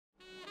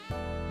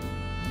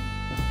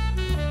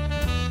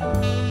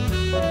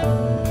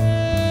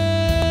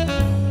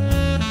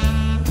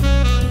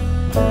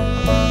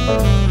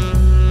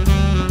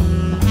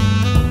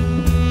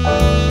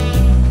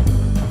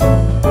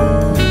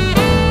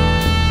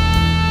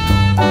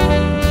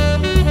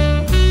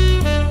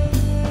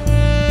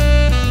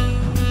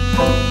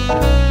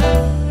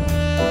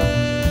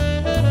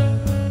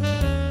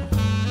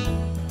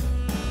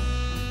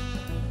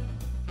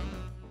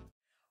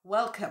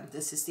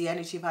This is the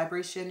energy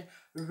vibration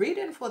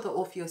reading for the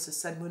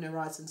Ophiuchus Sun, Moon, and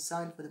Rising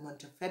sign for the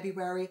month of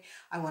February.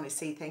 I want to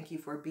say thank you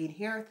for being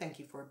here. Thank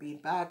you for being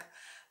back.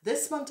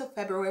 This month of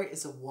February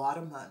is a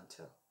water month.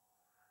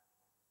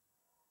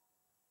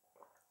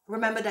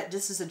 Remember that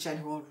this is a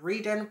general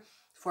reading.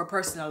 For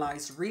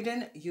personalized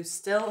reading, you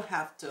still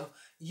have to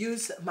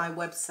use my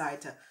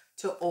website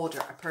to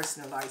order a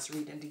personalized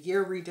reading. The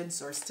year readings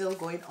are still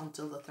going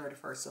until the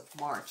 31st of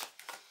March.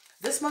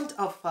 This month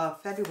of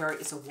February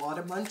is a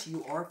water month.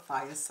 You are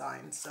fire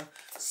signs.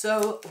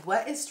 So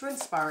what is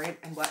transpiring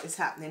and what is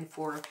happening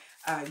for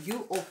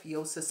you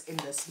Ophiuchus in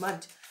this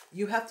month?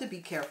 You have to be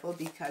careful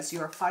because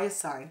you're a fire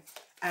sign.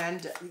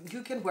 And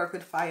you can work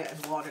with fire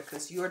and water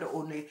because you're the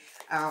only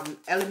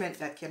element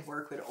that can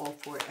work with all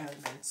four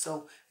elements.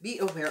 So be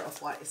aware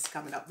of what is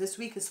coming up. This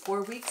week is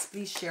 4 weeks.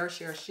 Please share,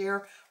 share,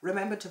 share.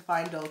 Remember to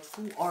find out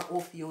who are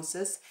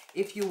Ophiuchus.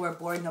 If you were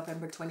born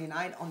November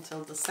 29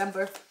 until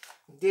December,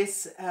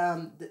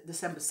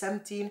 December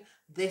 17,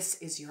 this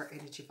is your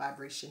energy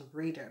vibration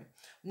reading.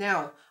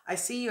 Now, I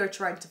see you're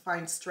trying to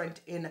find strength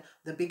in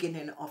the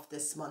beginning of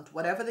this month.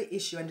 Whatever the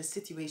issue and the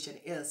situation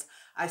is,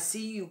 I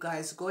see you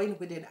guys going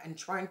within and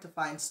trying to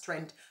find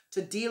strength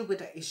to deal with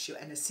the issue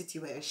and the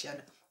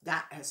situation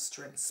that has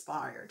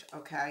transpired,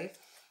 okay?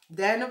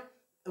 Then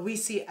we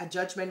see a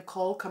judgment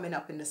call coming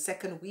up in the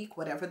second week.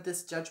 Whatever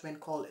this judgment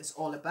call is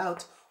all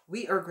about,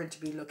 we are going to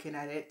be looking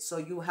at it. So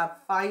you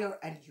have fire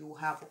and you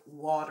have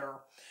water.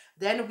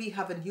 Then we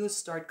have a new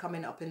start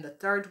coming up in the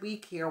third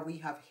week. Here we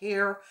have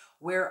here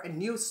where a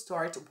new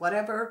start,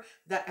 whatever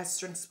that has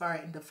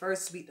transpired in the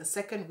first week, the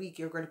second week,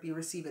 you're going to be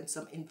receiving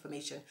some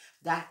information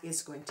that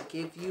is going to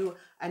give you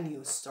a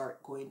new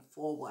start going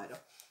forward.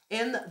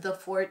 In the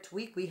fourth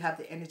week, we have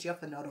the energy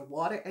of another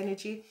water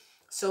energy.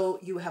 So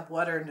you have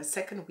water in the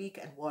second week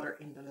and water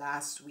in the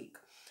last week.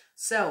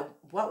 So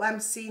what I'm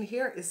seeing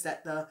here is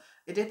that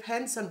it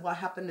depends on what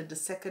happened in the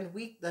second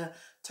week. The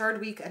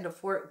third week and the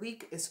fourth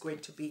week is going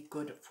to be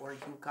good for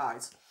you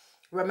guys.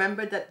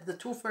 Remember that the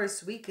 2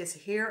 first week is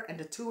here and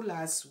the 2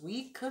 last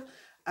week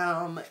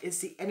is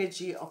the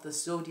energy of the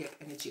zodiac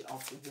energy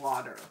of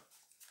water.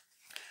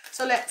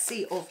 So let's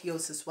see,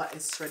 Ophiuchus, what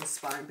is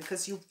transpiring,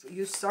 because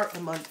you start the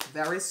month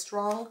very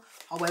strong.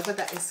 However,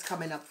 that is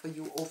coming up for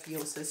you,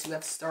 Ophiuchus. You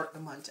have started the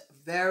month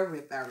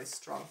very, very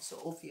strong. So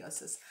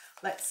Ophiuchus,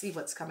 let's see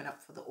what's coming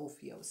up for the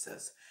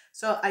Ophiuchus.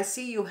 So I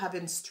see you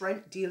having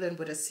strength dealing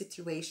with a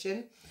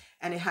situation,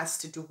 and it has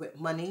to do with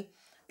money.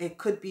 It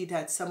could be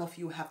that some of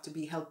you have to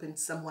be helping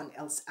someone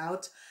else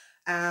out.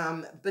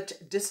 But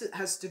this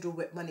has to do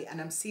with money,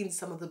 and I'm seeing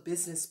some of the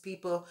business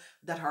people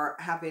that are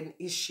having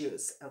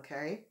issues,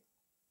 okay?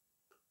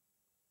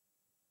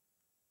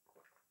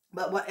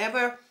 But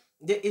whatever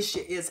the issue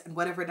is and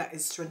whatever that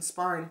is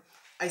transpiring,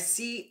 I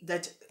see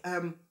that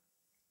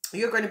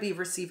you're going to be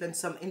receiving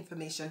some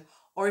information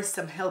or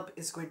some help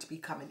is going to be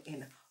coming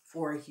in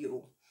for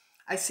you.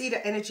 I see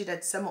the energy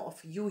that some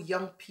of you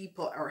young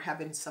people are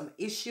having some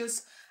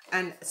issues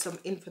and some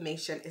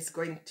information is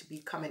going to be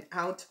coming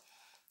out.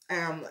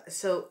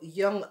 So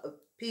young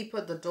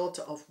people, the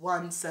daughter of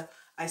ones,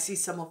 I see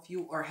some of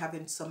you are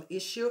having some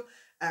issue.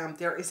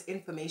 There is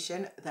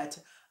information that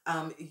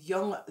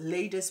young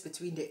ladies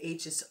between the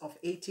ages of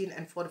 18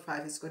 and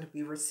 45 is going to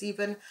be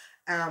receiving,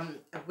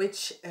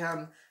 which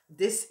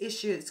this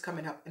issue is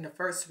coming up in the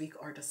first week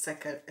or the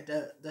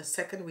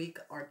second week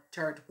or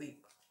third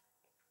week.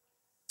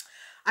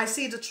 I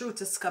see the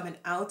truth is coming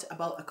out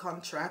about a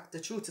contract.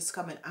 The truth is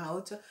coming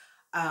out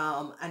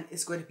and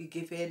it's going to be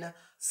giving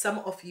some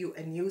of you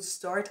a new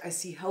start. I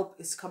see help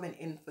is coming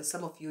in for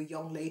some of you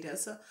young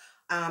ladies.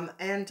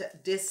 And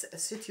this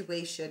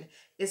situation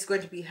is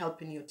going to be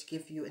helping you to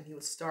give you a new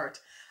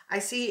start. I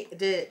see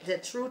the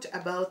truth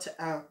about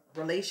a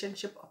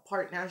relationship, a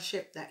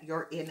partnership that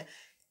you're in.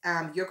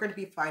 You're going to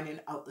be finding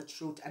out the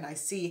truth, and I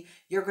see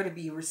you're going to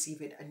be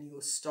receiving a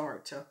new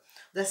start.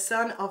 The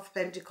Son of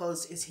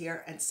Pentacles is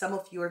here, and some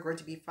of you are going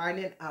to be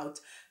finding out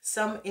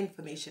some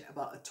information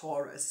about a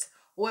Taurus.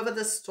 Whoever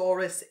this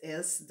Taurus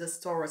is, this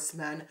Taurus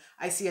man,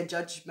 I see a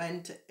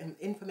judgment and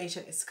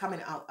information is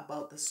coming out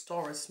about this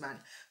Taurus man.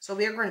 So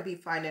we are going to be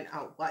finding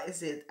out what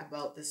is it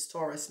about this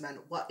Taurus man,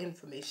 what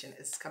information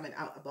is coming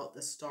out about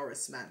this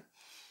Taurus man.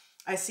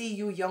 I see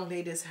you young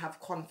ladies have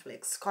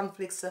conflicts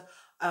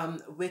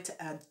with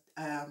a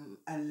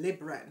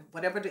Libran.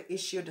 Whatever the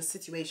issue, the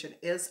situation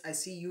is, I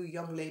see you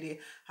young lady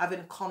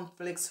having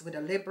conflicts with a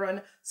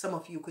Libran. Some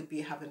of you could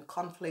be having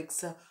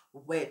conflicts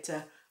with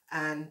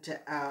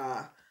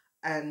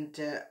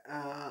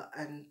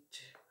an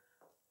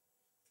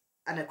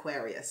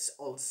Aquarius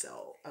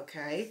also,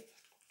 okay?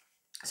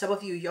 Some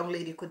of you young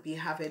lady could be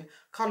having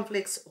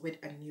conflicts with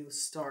a new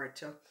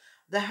start.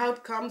 The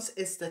outcomes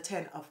is the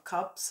 10 of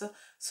Cups.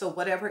 So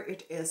whatever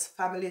it is,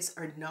 families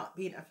are not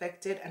being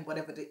affected, and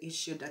whatever the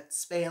issue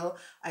that's failed,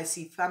 I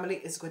see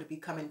family is going to be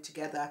coming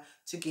together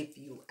to give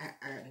you an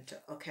end.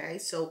 Okay,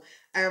 so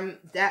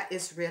that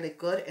is really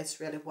good.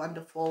 It's really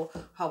wonderful.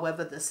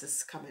 However, this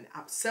is coming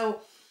up.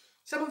 So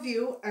some of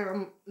you,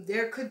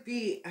 there could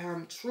be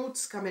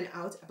truths coming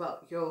out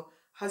about your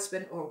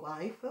husband or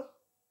wife.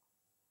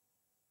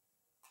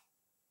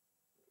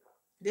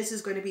 This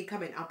is going to be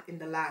coming up in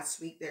the last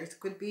week. There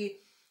could be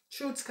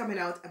truths coming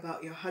out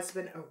about your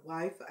husband or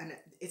wife, and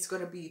it's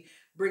going to be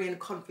bringing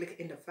conflict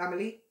in the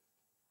family.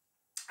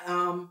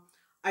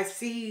 I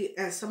see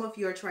some of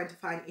you are trying to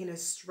find inner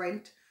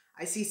strength.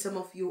 I see some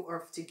of you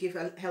are to give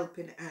a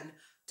helping hand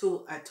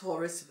to a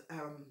Taurus,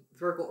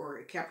 Virgo, or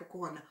a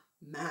Capricorn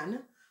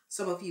man.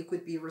 Some of you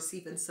could be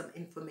receiving some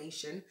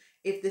information.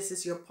 If this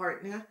is your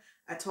partner,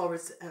 a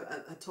Taurus,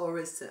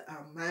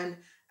 man,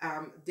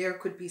 there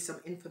could be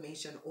some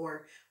information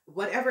or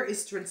whatever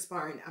is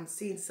transpiring. I'm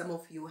seeing some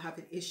of you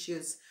having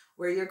issues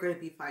where you're going to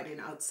be finding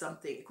out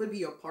something. It could be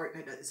your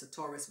partner that is a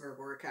Taurus,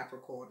 Virgo, or a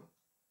Capricorn.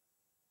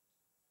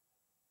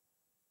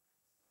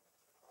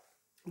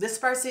 This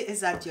person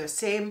is at your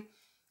same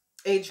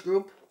age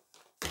group.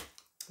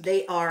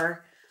 They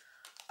are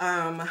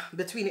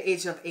between the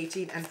age of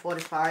 18 and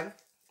 45,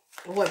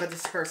 whoever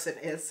this person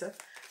is.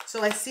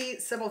 So I see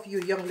some of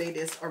you young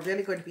ladies are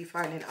really going to be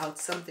finding out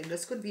something.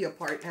 This could be your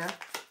partner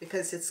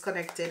because it's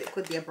connected. It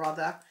could be a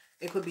brother.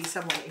 It could be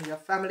someone in your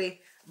family.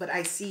 But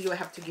I see you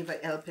have to give a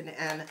helping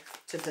hand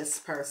to this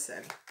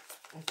person.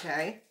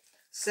 Okay?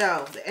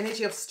 So the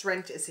energy of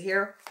strength is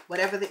here.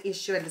 Whatever the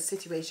issue and the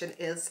situation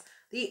is,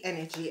 the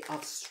energy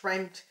of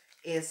strength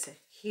is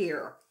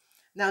here.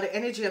 Now, the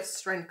energy of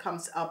strength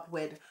comes up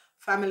with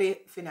family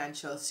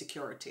financial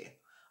security.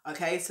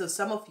 Okay, so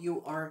some of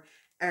you are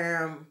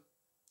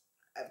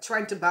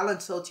trying to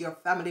balance out your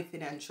family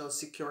financial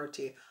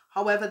security.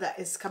 However that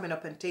is coming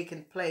up and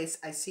taking place,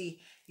 I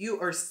see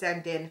you are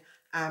standing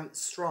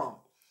strong.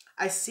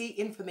 I see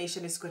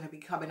information is going to be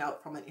coming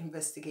out from an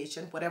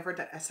investigation, whatever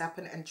that has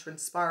happened and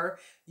transpire.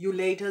 You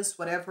ladies,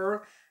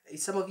 whatever,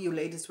 some of you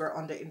ladies were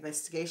under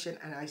investigation,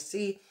 and I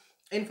see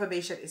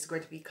information is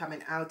going to be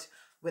coming out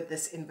with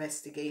this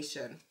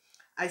investigation.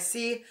 I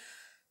see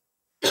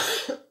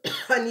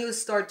a new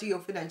start to your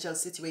financial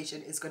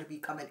situation is going to be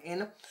coming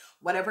in.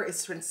 Whatever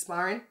is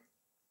transpiring,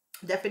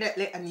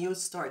 definitely a new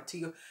start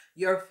to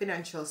your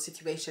financial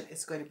situation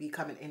is going to be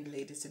coming in,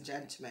 ladies and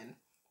gentlemen.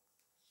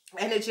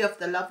 Energy of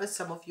the Lovers.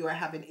 Some of you are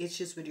having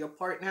issues with your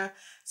partner.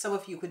 Some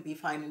of you could be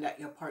finding that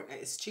your partner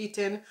is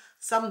cheating.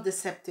 Some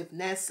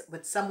deceptiveness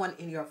with someone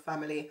in your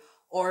family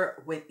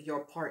or with your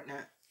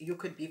partner. You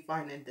could be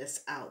finding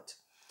this out.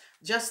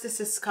 Justice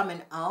is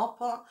coming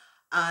up,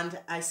 and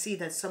I see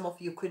that some of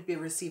you could be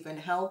receiving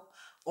help,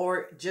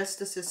 or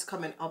justice is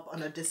coming up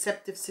on a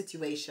deceptive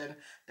situation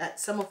that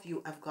some of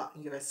you have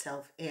gotten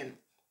yourself in.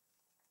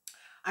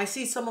 I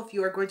see some of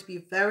you are going to be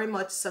very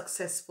much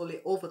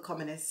successfully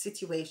overcoming a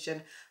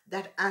situation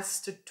that has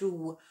to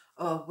do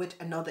with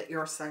another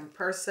air sign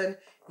person.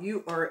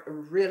 You are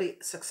really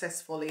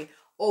successfully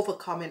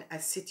overcoming a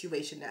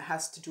situation that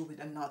has to do with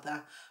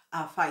another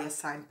fire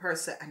sign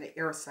person and an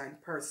air sign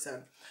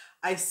person.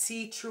 I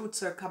see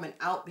truths are coming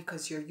out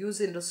because you're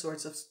using the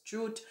source of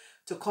truth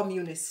to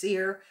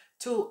communicate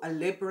to a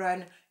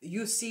Libran.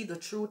 You see the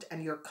truth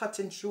and you're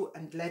cutting through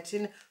and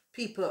letting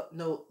people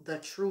know the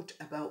truth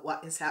about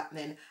what is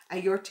happening,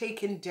 and you're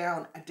taking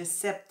down a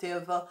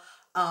deceptive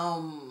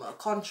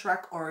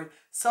contract or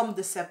some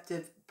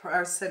deceptive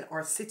person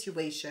or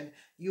situation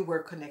you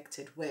were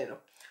connected with.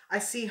 I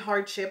see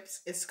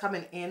hardships is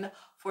coming in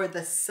for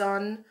the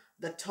Sun,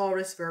 the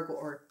Taurus, Virgo,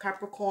 or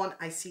Capricorn.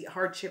 I see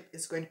hardship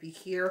is going to be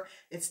here.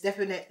 It's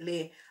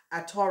definitely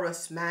a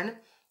Taurus man.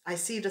 I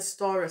see this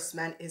Taurus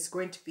man is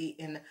going to be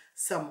in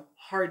some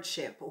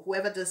hardship.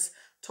 Whoever this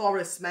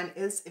Taurus man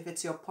is, if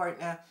it's your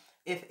partner,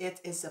 if it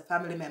is a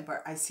family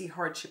member, I see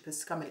hardship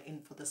is coming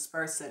in for this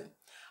person.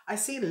 I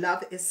see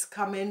love is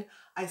coming.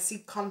 I see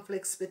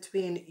conflicts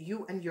between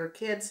you and your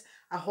kids.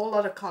 A whole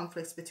lot of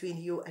conflicts between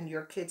you and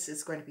your kids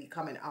is going to be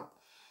coming up.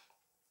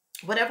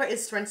 Whatever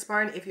is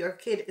transpiring, if your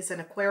kid is an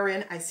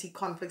Aquarian, I see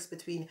conflicts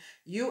between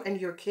you and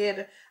your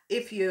kid.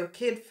 If your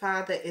kid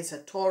father is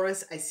a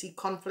Taurus, I see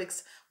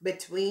conflicts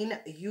between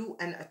you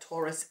and a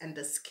Taurus and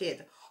this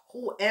kid.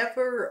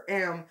 Whoever,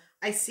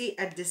 I see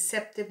a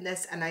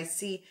deceptiveness, and I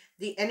see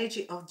the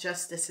energy of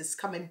justice is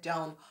coming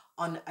down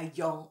on a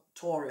young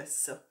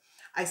Taurus.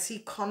 I see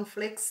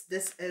conflicts.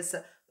 This is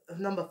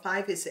number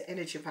 5 is the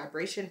energy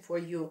vibration for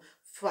you.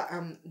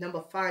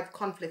 Number 5,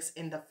 conflicts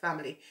in the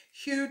family.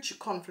 Huge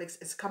conflicts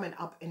is coming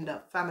up in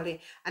the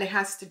family, and it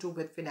has to do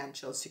with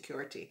financial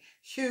security.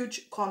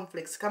 Huge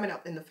conflicts coming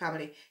up in the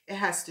family. It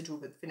has to do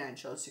with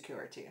financial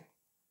security.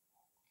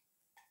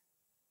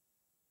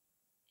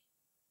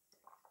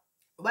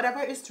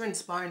 Whatever is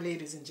transpiring,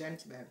 ladies and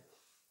gentlemen,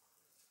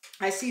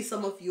 I see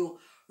some of you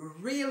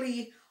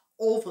really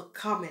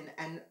overcoming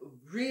and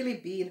really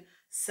being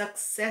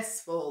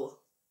successful.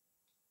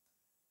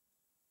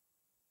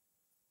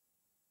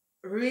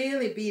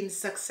 Really being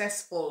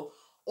successful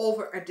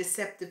over a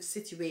deceptive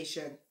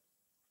situation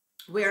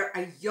where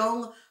a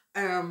young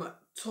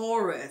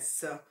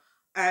Taurus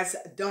has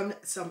done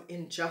some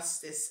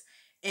injustice,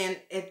 and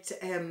it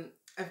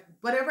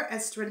whatever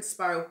has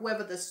transpired,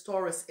 whoever this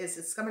Taurus is,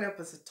 it's coming up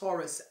as a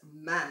Taurus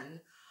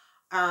man.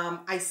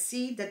 I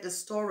see that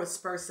this Taurus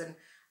person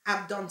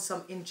have done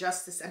some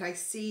injustice, and I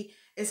see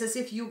It's as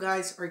if you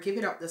guys are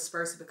giving up this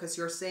person because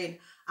you're saying,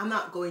 I'm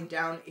not going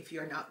down if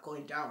you're not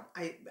going down.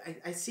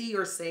 I see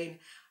you're saying,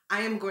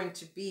 I am going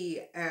to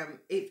be,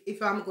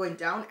 if I'm going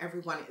down,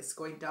 everyone is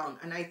going down.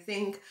 And I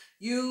think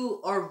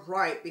you are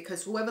right,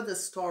 because whoever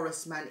this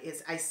Taurus man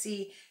is, I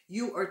see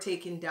you are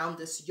taking down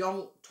this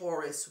young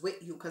Taurus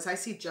with you, because I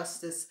see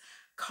justice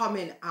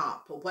coming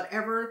up,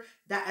 whatever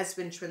that has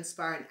been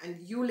transpiring. And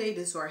you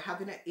ladies who are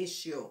having an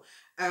issue,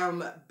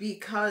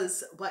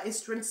 because what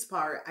is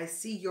transpired, I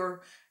see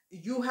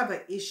you have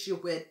an issue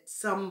with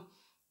some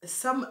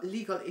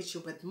legal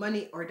issue with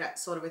money or that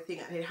sort of a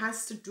thing, and it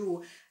has to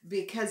do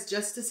because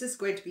justice is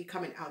going to be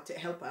coming out to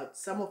help out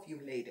some of you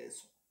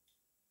ladies.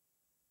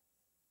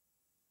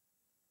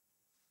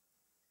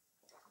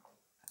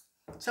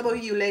 Some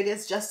of you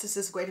ladies, justice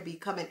is going to be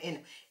coming in.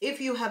 If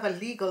you have a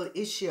legal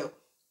issue,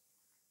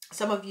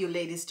 some of you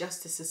ladies,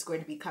 justice is going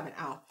to be coming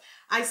out.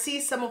 I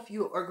see some of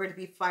you are going to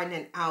be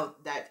finding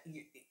out that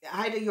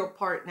either your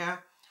partner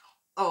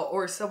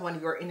or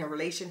someone you're in a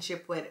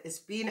relationship with is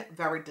being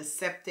very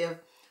deceptive.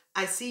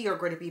 I see you're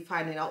going to be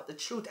finding out the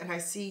truth, and I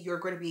see you're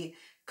going to be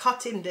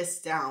cutting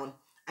this down.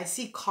 I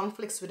see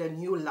conflicts with a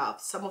new love.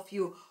 Some of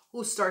you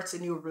who starts a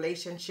new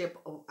relationship,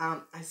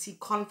 I see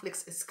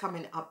conflicts is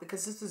coming up,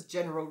 because this is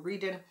general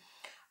reading.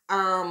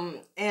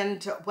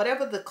 And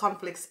whatever the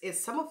conflicts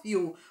is, some of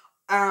you,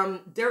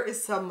 there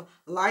is some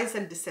lies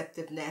and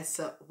deceptiveness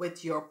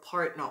with your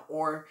partner,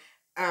 or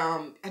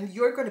and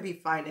you're going to be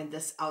finding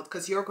this out,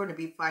 because you're going to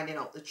be finding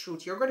out the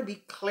truth. You're going to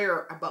be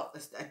clear about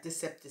this a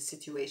deceptive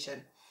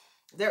situation.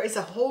 There is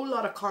a whole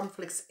lot of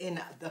conflicts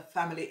in the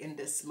family in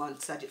this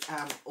month,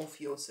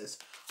 Ophiuchus.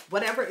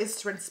 Whatever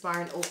is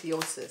transpiring,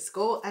 Ophiuchus,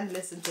 go and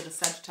listen to the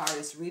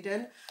Sagittarius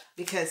reading,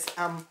 because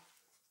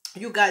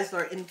you guys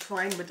are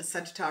entwined with the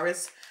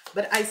Sagittarius.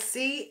 But I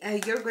see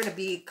you're going to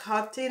be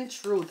cutting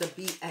through the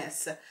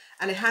BS,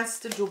 and it has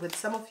to do with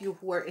some of you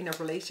who are in a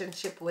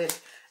relationship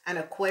with an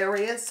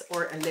Aquarius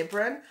or a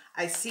Libran.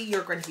 I see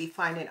you're going to be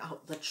finding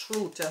out the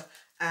truth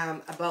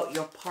about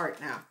your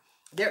partner.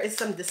 There is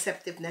some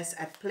deceptiveness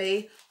at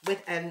play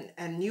with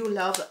a new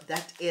love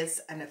that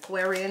is an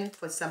Aquarian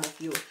for some of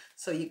you.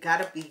 So you got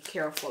to be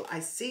careful.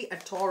 I see a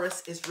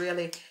Taurus is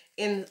really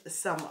in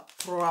some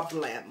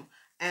problem.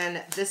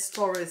 And this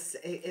Taurus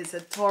is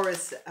a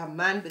Taurus, a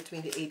man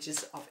between the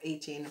ages of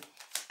 18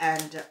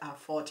 and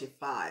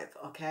 45,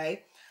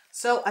 okay?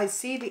 So I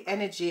see the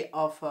energy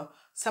of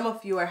some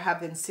of you are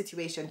having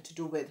situation to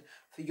do with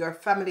your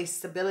family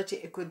stability.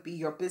 It could be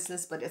your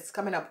business, but it's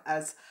coming up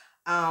as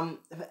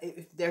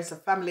if there's a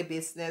family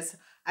business.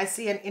 I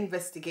see an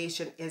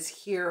investigation is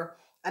here,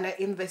 and an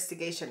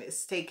investigation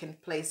is taking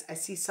place. I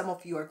see some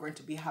of you are going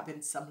to be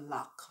having some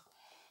luck.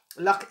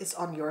 Luck is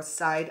on your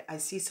side. I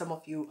see some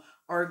of you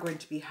are going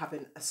to be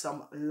having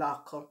some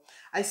luck.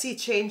 I see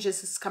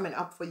changes is coming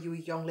up for you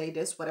young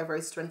ladies. Whatever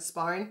is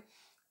transpiring,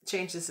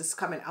 changes is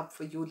coming up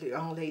for you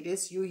young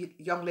ladies. You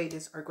young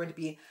ladies are going to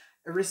be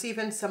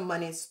receiving some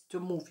monies to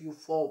move you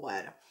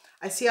forward.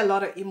 I see a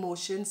lot of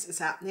emotions is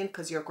happening,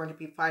 because you're going to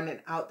be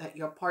finding out that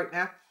your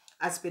partner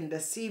has been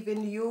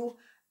deceiving you.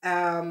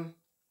 And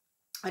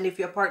if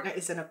your partner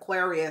is an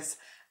Aquarius,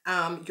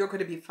 you're going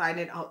to be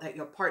finding out that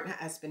your partner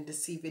has been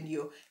deceiving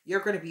you.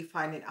 You're going to be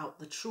finding out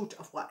the truth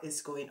of what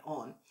is going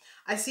on.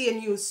 I see a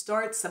new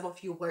start. Some of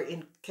you were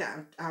in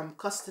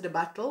custody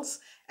battles.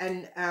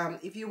 And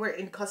if you were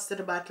in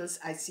custody battles,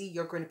 I see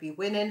you're going to be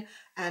winning.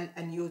 And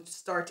a new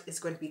start is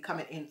going to be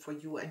coming in for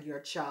you and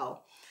your child.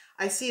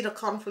 I see the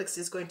conflicts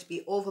is going to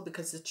be over,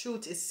 because the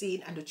truth is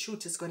seen and the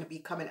truth is going to be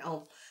coming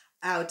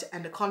out,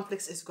 and the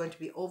conflicts is going to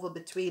be over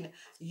between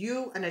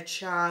you and a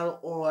child,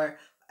 or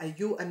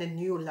you and a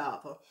new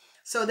love.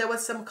 So there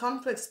was some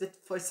conflicts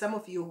for some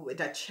of you with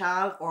a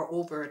child or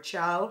over a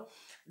child.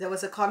 There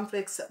was a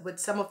conflict with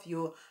some of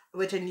you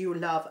with a new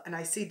love, and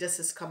I see this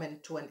is coming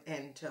to an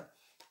end.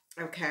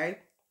 Okay,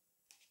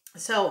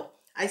 so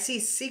I see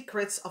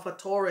secrets of a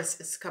Taurus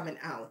is coming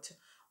out.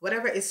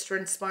 Whatever is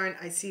transpiring,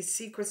 I see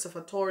secrets of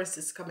a Taurus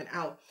is coming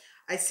out.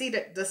 I see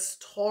that this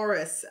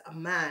Taurus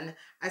man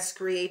has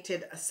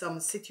created some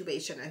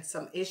situation and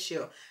some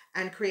issue,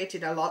 and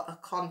created a lot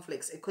of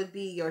conflicts. It could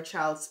be your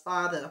child's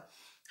father.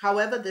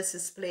 However this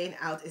is playing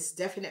out, it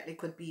definitely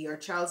could be your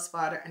child's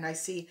father. And I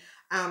see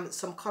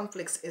some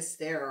conflicts is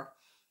there,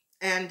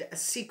 and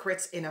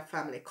secrets in a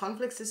family.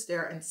 Conflicts is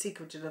there, and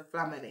secret in the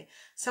family.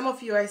 Some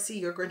of you, I see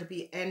you're going to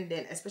be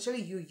ending,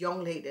 especially you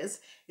young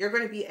ladies, you're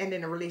going to be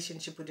ending a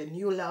relationship with a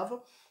new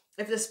love.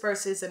 If this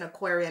person is an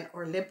Aquarian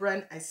or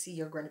Libran, I see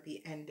you're going to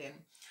be ending.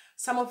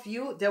 Some of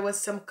you, there was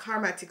some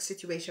karmatic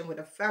situation with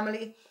a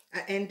family.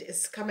 An end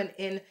is coming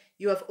in.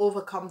 You have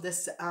overcome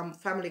this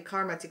family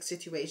karmatic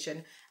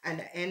situation, and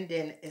the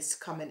ending is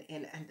coming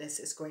in, and this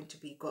is going to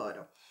be good.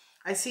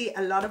 I see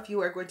a lot of you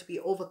are going to be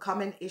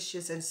overcoming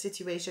issues and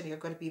situation. You're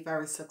going to be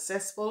very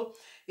successful.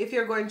 If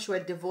you're going through a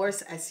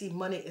divorce, I see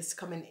money is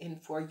coming in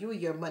for you.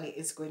 Your money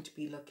is going to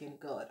be looking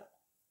good.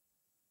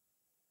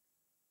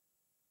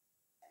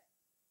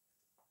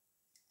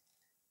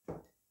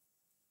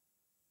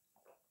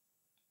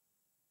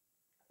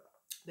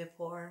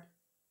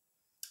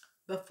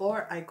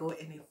 Before I go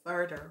any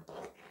further,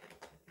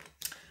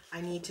 I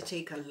need to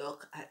take a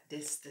look at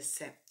this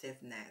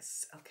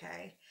deceptiveness,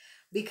 okay?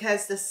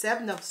 Because the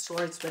Seven of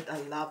Swords with the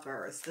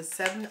Lovers, the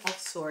Seven of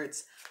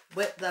Swords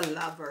with the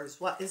Lovers,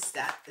 what is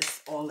that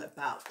is all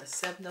about? The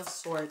Seven of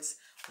Swords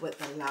with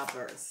the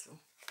Lovers.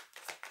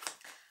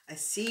 I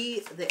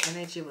see the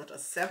energy with the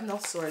Seven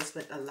of Swords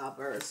with the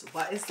Lovers.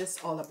 What is this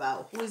all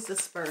about? Who is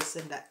this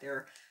person that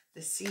they're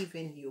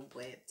deceiving you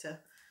with?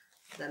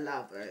 The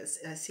Lovers.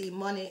 I see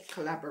money,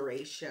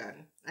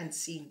 collaboration, and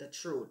seeing the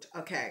truth.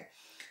 Okay.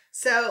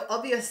 So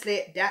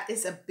obviously that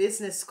is a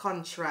business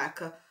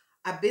contract.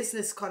 A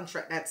business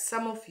contract that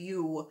some of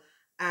you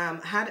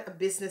had a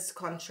business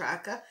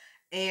contract,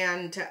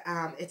 and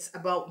it's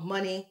about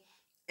money,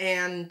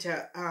 and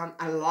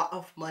a lot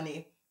of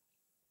money.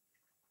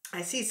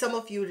 I see some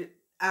of you,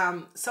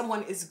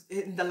 someone is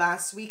in the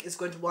last week is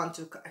going to want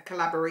to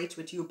collaborate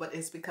with you, but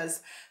it's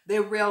because they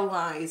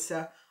realize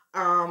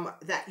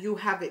that you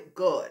have it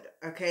good,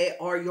 okay,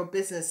 or your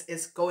business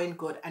is going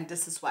good, and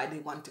this is why they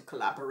want to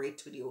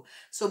collaborate with you.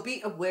 So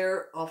be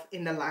aware of,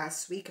 in the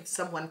last week, if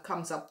someone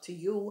comes up to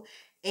you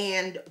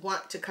and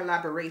want to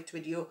collaborate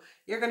with you,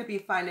 you're going to be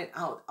finding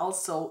out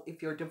also,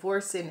 if you're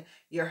divorcing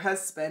your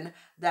husband,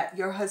 that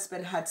your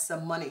husband had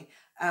some money,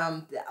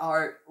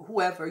 or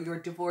whoever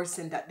you're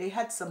divorcing, that they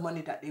had some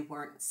money that they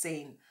weren't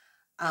saying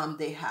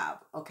they have.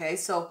 Okay,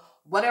 so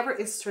whatever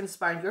is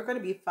transpiring, you're going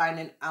to be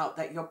finding out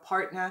that your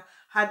partner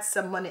had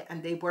some money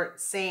and they weren't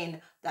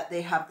saying that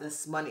they have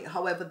this money.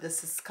 However,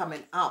 this is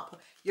coming up,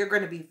 you're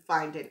going to be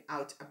finding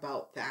out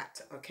about that.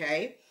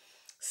 Okay,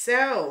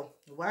 so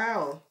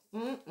wow.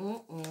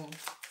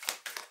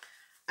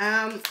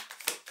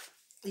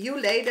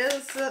 You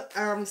ladies,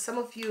 some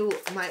of you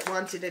might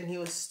want a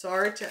new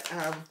start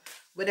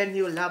with a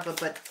new lover,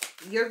 but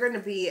you're going to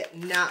be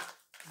not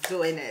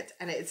doing it,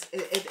 and it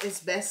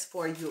is best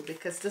for you,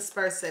 because this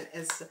person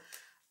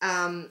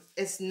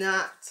is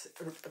not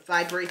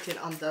vibrating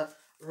on the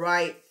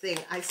right thing.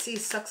 I see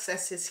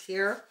successes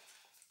here.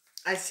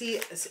 I see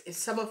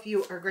some of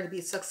you are going to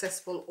be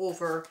successful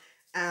over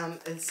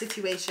a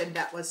situation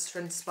that was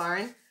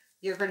transpiring.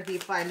 You're going to be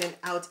finding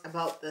out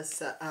about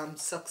this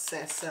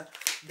success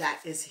that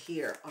is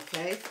here,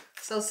 okay?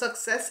 So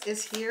success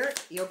is here.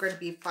 You're going to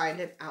be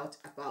finding out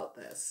about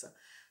this.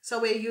 So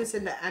we're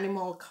using the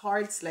animal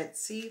cards. Let's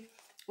see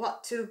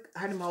what two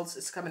animals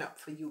is coming up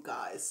for you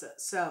guys.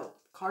 So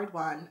card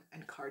 1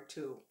 and card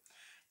 2.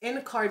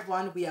 In card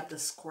 1, we have the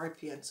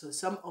Scorpion. So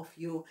some of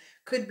you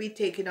could be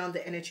taking on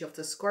the energy of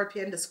the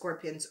Scorpion. The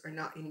Scorpions are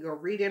not in your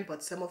reading,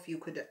 but some of you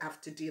could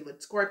have to deal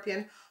with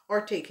Scorpion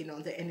or taking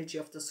on the energy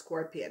of the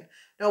Scorpion.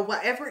 Now,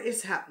 whatever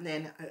is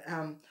happening,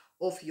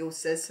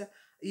 Ophiuchus,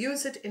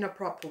 use it in a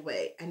proper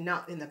way and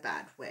not in a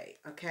bad way,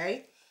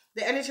 okay?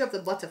 The energy of the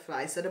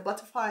butterfly. So the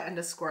butterfly and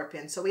the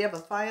Scorpion. So we have a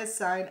fire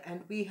sign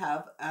and we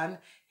have an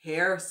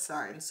air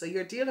sign. So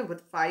you're dealing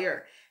with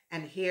fire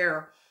and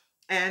air.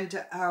 And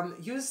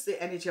use the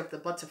energy of the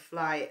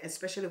butterfly,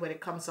 especially when it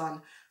comes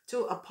on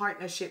to a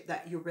partnership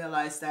that you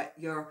realize that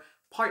your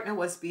partner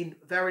was being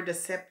very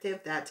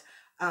deceptive, that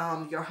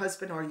your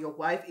husband or your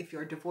wife, if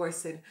you're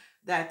divorcing,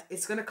 that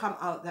it's going to come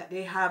out that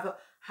they have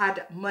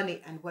had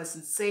money and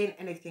wasn't saying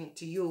anything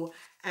to you.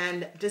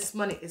 And this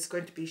money is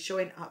going to be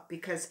showing up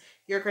because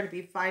you're going to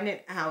be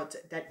finding out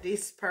that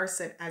this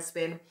person has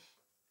been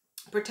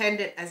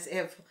pretending as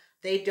if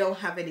they don't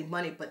have any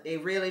money, but they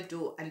really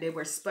do, and they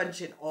were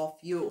sponging off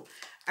you.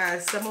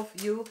 Some of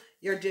you,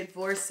 you're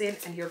divorcing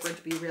and you're going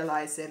to be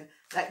realizing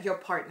that your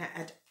partner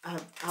had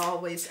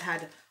always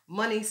had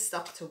money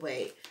stocked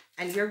away,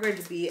 and you're going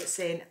to be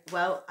saying,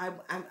 well, I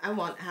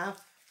want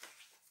half.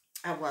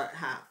 I want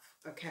half.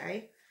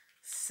 Okay,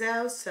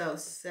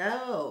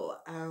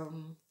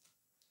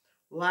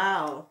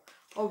 wow.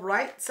 All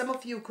right, some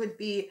of you could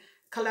be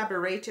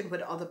collaborating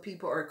with other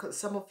people, or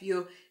some of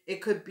you, it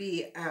could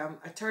be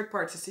a third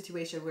party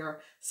situation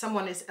where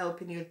someone is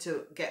helping you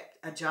to get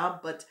a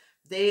job, but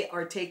they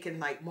are taking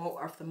like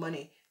more of the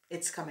money.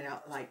 It's coming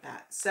out like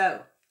that.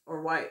 So, all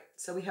right,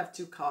 so we have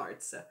 2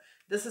 cards.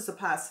 This is the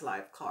past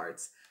life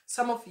cards.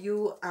 Some of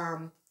you,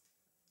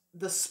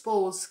 the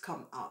spouse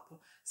come up.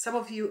 Some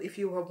of you, if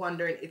you were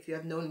wondering if you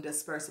have known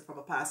this person from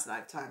a past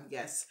lifetime,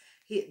 yes,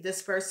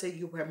 this person,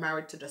 you were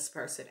married to this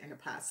person in a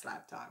past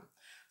lifetime.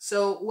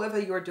 So whoever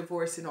you're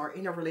divorcing or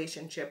in a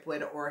relationship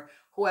with, or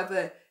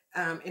whoever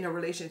in a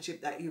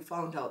relationship that you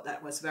found out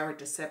that was very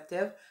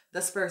deceptive,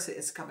 this person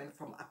is coming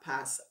from a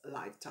past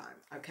lifetime,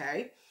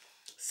 okay?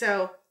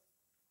 So,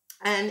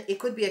 and it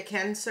could be a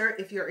Cancer.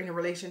 If you're in a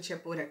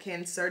relationship with a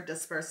Cancer,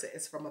 this person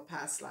is from a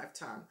past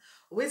lifetime.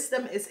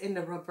 Wisdom is in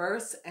the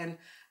reverse, and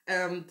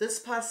this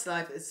past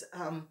life is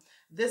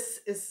this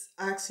is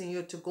asking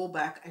you to go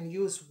back and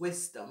use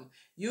wisdom.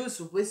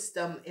 Use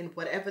wisdom in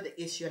whatever the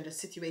issue and the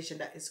situation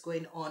that is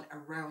going on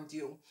around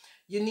you.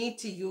 You need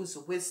to use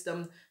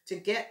wisdom to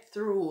get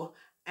through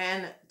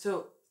and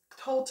to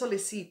totally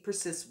see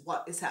precisely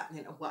what is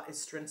happening and what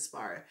is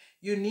transpiring.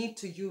 You need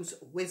to use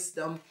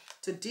wisdom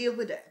to deal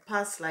with a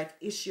past life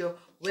issue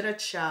with a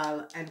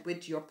child and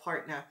with your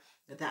partner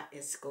that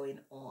is going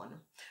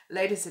on.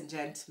 Ladies and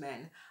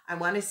gentlemen, I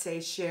want to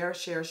say share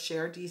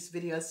these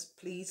videos.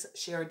 Please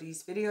share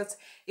these videos.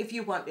 If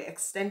you want the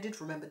extended,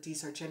 remember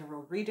these are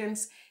general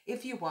readings.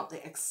 If you want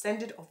the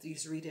extended of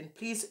these readings,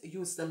 please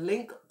use the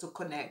link to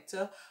connect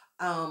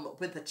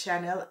with the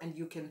channel, and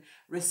you can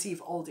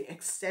receive all the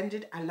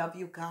extended. I love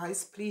you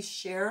guys. Please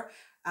share,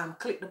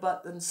 click the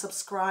button,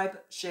 subscribe,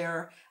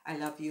 share. I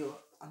love you.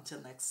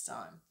 Until next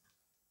time.